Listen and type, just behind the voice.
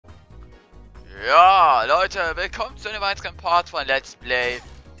Ja, Leute, willkommen zu einem weiteren Part von Let's Play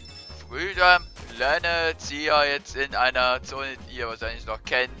Freedom Planet. Hier jetzt in einer Zone, die ihr wahrscheinlich noch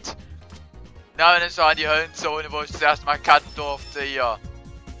kennt. Na, das war die Höllenzone, wo ich das erste Mal kannten durfte. Hier,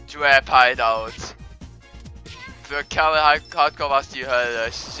 Trap Hideout. Für Carol Hardcore war es die Hölle.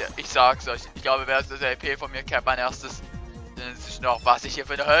 Ich sag's euch. Ich glaube, wer das LP von mir kennt, mein erstes, dann sich noch, was ich hier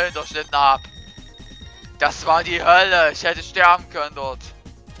für eine Hölle durchschnitten habe. Das war die Hölle. Ich hätte sterben können dort.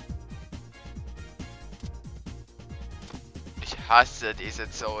 Ich hasse diese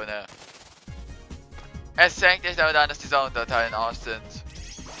Zone. Es hängt nicht damit an, dass die Sounddateien aus sind.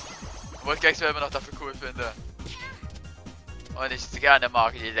 Obwohl ich Gags immer noch dafür cool finde. Und ich gerne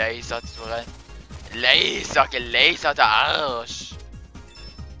mag, die Laser zu rennen. Laser, gelaserter Arsch.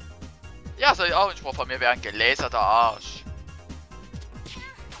 Ja, soll auch ein Spruch von mir werden, gelaserter Arsch.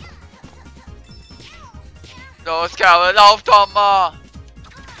 Los, Carol, lauf doch mal!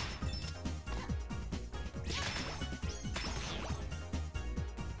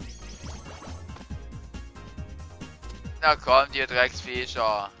 Na kommt, ihr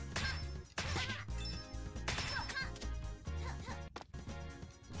Drecksviecher.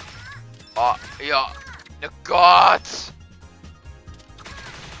 Oh, ja. Oh Gott!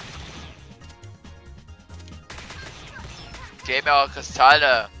 Gebt mir eure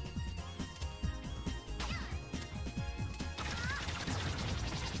Kristalle.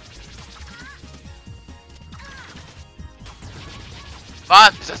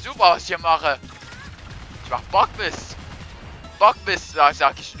 Mann, ist das super, was ich hier mache? Ich mach Bockmist. Bockmist,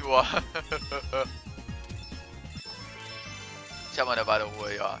 sag ich nur. Ich habe mal eine Weile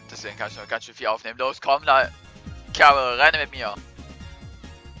Ruhe, ja. Deswegen kann ich noch ganz schön viel aufnehmen. Los, komm, Carol, renne mit mir.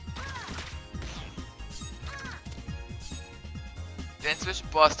 Den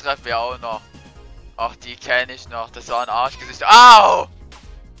Zwischenboss treffen wir auch noch. Ach, die kenne ich noch. Das waren Arschgesichter. Au!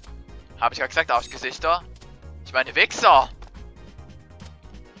 Habe ich ja gesagt, Arschgesichter? Ich meine Wichser.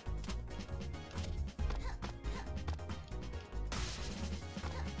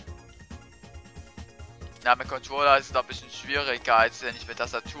 Na, mit Controller ist es noch ein bisschen schwieriger, als wenn ich mit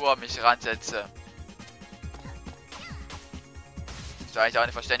Tastatur mich ransetze. Ist eigentlich auch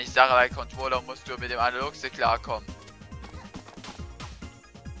eine verständliche Sache, weil Controller musst du mit dem Analogstick klarkommen.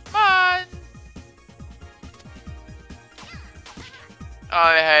 Mann!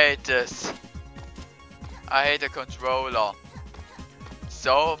 I hate this. I hate the controller.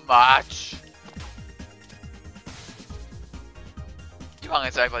 So much. Die machen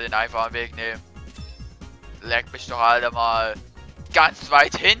jetzt einfach den einfachen Weg nehmen. Leck mich doch alle mal ganz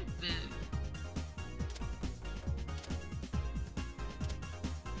weit hinten.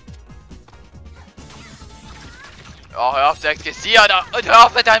 Oh, hör auf zu exklusieren und hör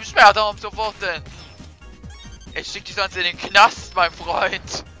auf mit deinem Schwert rumzufuchteln. Ich schick dich sonst in den Knast, mein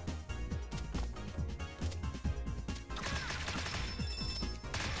Freund.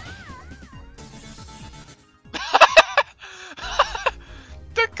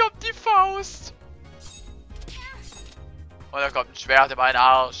 Da kommt die Faust. Und da kommt ein Schwert in meinen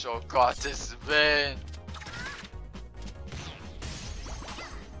Arsch, oh Gottes Willen.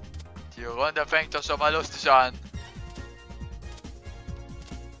 Die Runde fängt doch schon mal lustig an.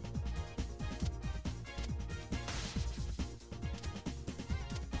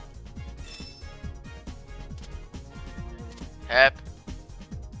 Hep.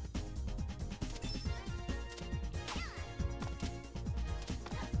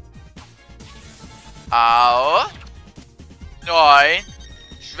 Au. 9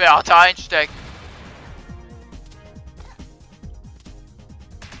 Schwerter einstecken.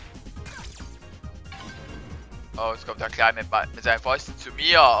 Oh, jetzt kommt der Kleine mit seinen Fäusten zu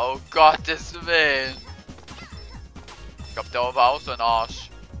mir. Oh Gottes Willen. Ich glaube, der war auch so ein Arsch.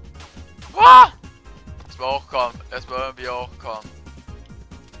 Ah! Erstmal hochkommen. Erstmal irgendwie hochkommen.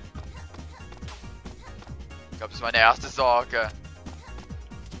 Ich glaube, das ist meine erste Sorge.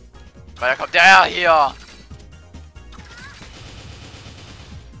 Weil da kommt der hier.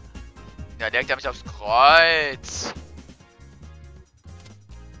 Ja, legt er mich aufs Kreuz.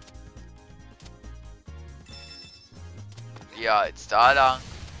 Ja, jetzt da lang.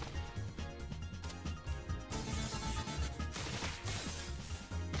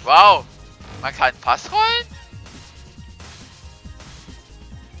 Wow, man kann Pass rollen?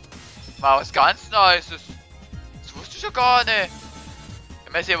 Mal was ganz Neues. Das wusste ich ja gar nicht.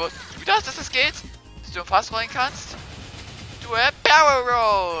 Messi, wusstest du das, dass das geht? Dass du ein Pass rollen kannst? Barrel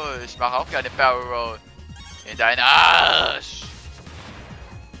Roll! Ich mache auch gerne Barrel Roll. In deinen Arsch!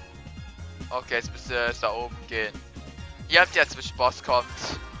 Okay, jetzt müsste es da oben gehen. Ihr habt ja Zwischenboss kommt.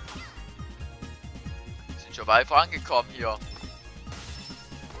 Sind schon weit vorangekommen hier.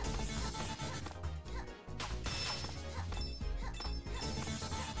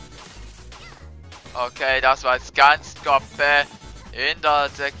 Okay, das war jetzt ganz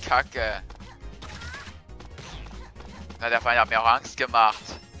behinderte Kacke. Na, der Feind hat mir auch Angst gemacht.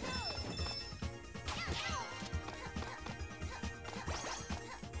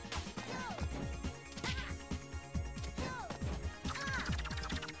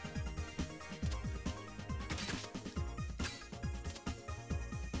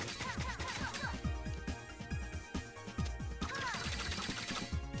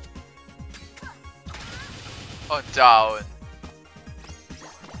 Und down.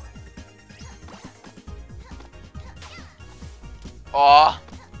 Oh.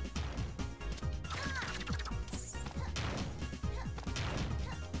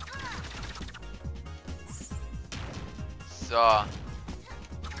 So.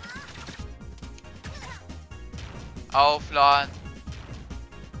 Aufladen.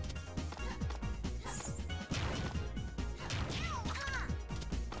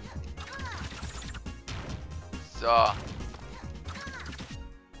 So.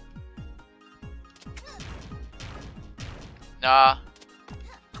 Na.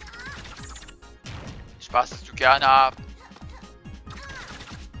 Spaßest du gerne ab?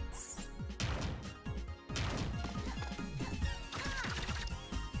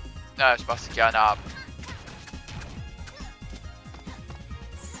 Na, spaß du gerne ab.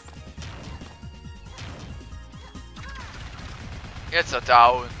 Jetzt er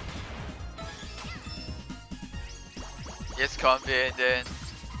down. Jetzt kommen wir in den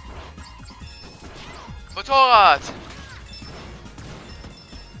Motorrad.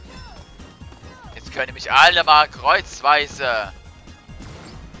 Jetzt können mich alle mal kreuzweise.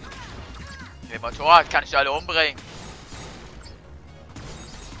 Mit dem Motorrad kann ich alle umbringen.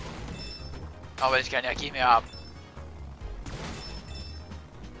 Aber wenn ich keine Energie mehr habe.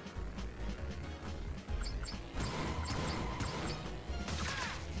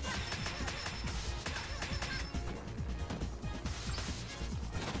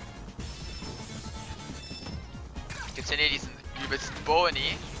 Gibt's denn hier diesen übelsten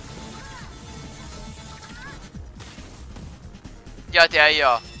Boni? Ja, der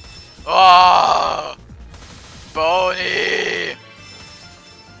hier. Oh! Boni!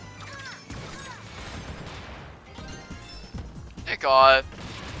 Egal.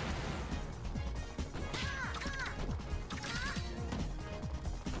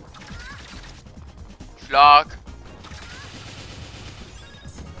 Schlag.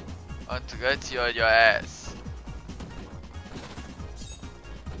 Und tritt hier your ass.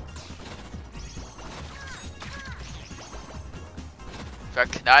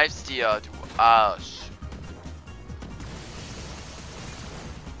 Verkneifst dir, du Arsch.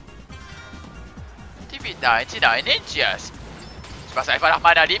 Die B99 Ninjas. Ich mach's einfach nach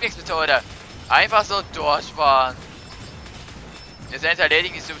meiner Lieblingsmethode. Einfach so durchfahren. Wir sind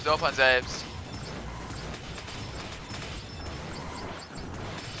erledigt, ist sowieso von selbst.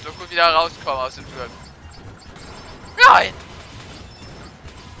 So gut wieder rauskommen aus dem Turm. Nein!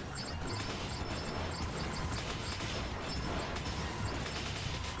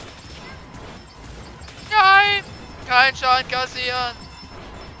 Nein! Kein Schaden kassieren!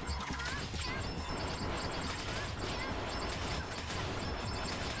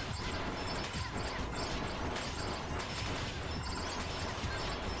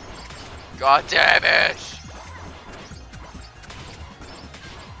 Goddammit!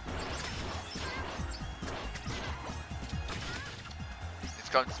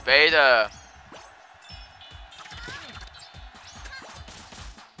 Jetzt kommt Spade.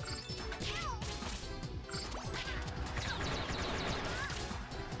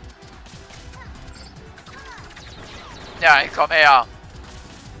 Ja, komm her.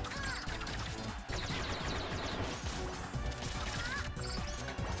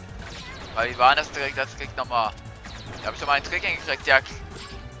 Aber wie war das direkt? Das kriegt nochmal. Da habe ich schon mal einen Trick hingekriegt,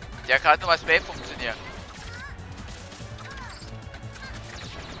 der gerade nur als Spade funktioniert.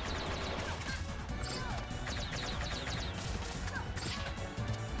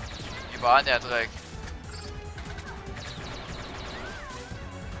 Wie war denn der Trick?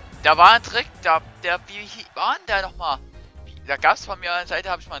 Da war ein Trick, wie war denn der nochmal? Da gab es von mir an der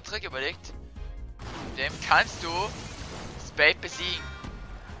Seite, habe ich mal einen Trick überlegt. Dem kannst du Spade besiegen.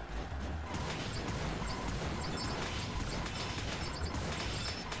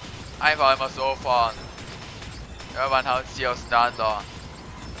 Einfach immer so fahren. Irgendwann haut es die auseinander.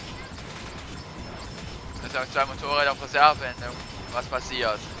 Das sind zwei Motorräder auf Reserve, wenn was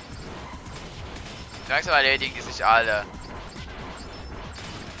passiert. Langsam erledigen die sich alle.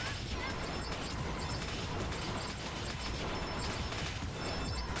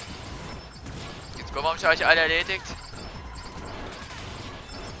 Jetzt gucken wir, ob ich euch alle erledigt.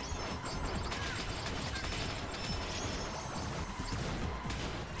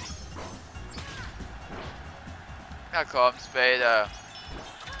 Na komm, Spade.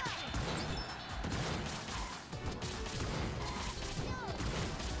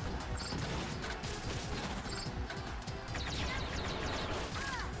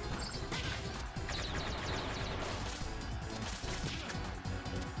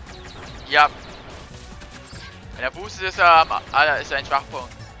 Ja. Wenn er boostet, ist er ist ein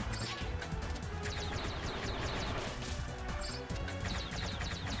Schwachpunkt.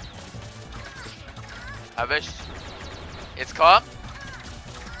 Erwischt. Jetzt komm.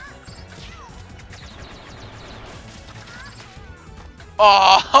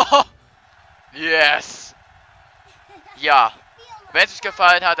 Oh! Yes! Ja. Wenn es euch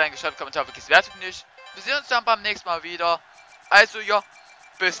gefallen hat, dann schreibt einen Kommentar, wirklich Wertung nicht. Wir sehen uns dann beim nächsten Mal wieder. Also ja,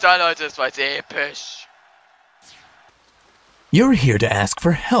 bis dann Leute, es war jetzt episch. You're here to ask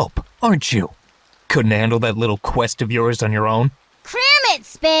for help, aren't you? Couldn't handle that little quest of yours on your own? Cram it,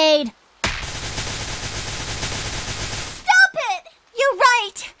 Spade! Stop it! You're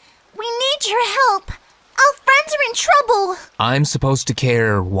right! We need your help! Our friends are in trouble! I'm supposed to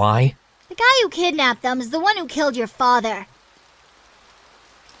care why? The guy who kidnapped them is the one who killed your father.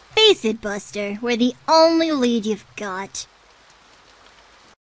 Face it, Buster, we're the only lead you've got.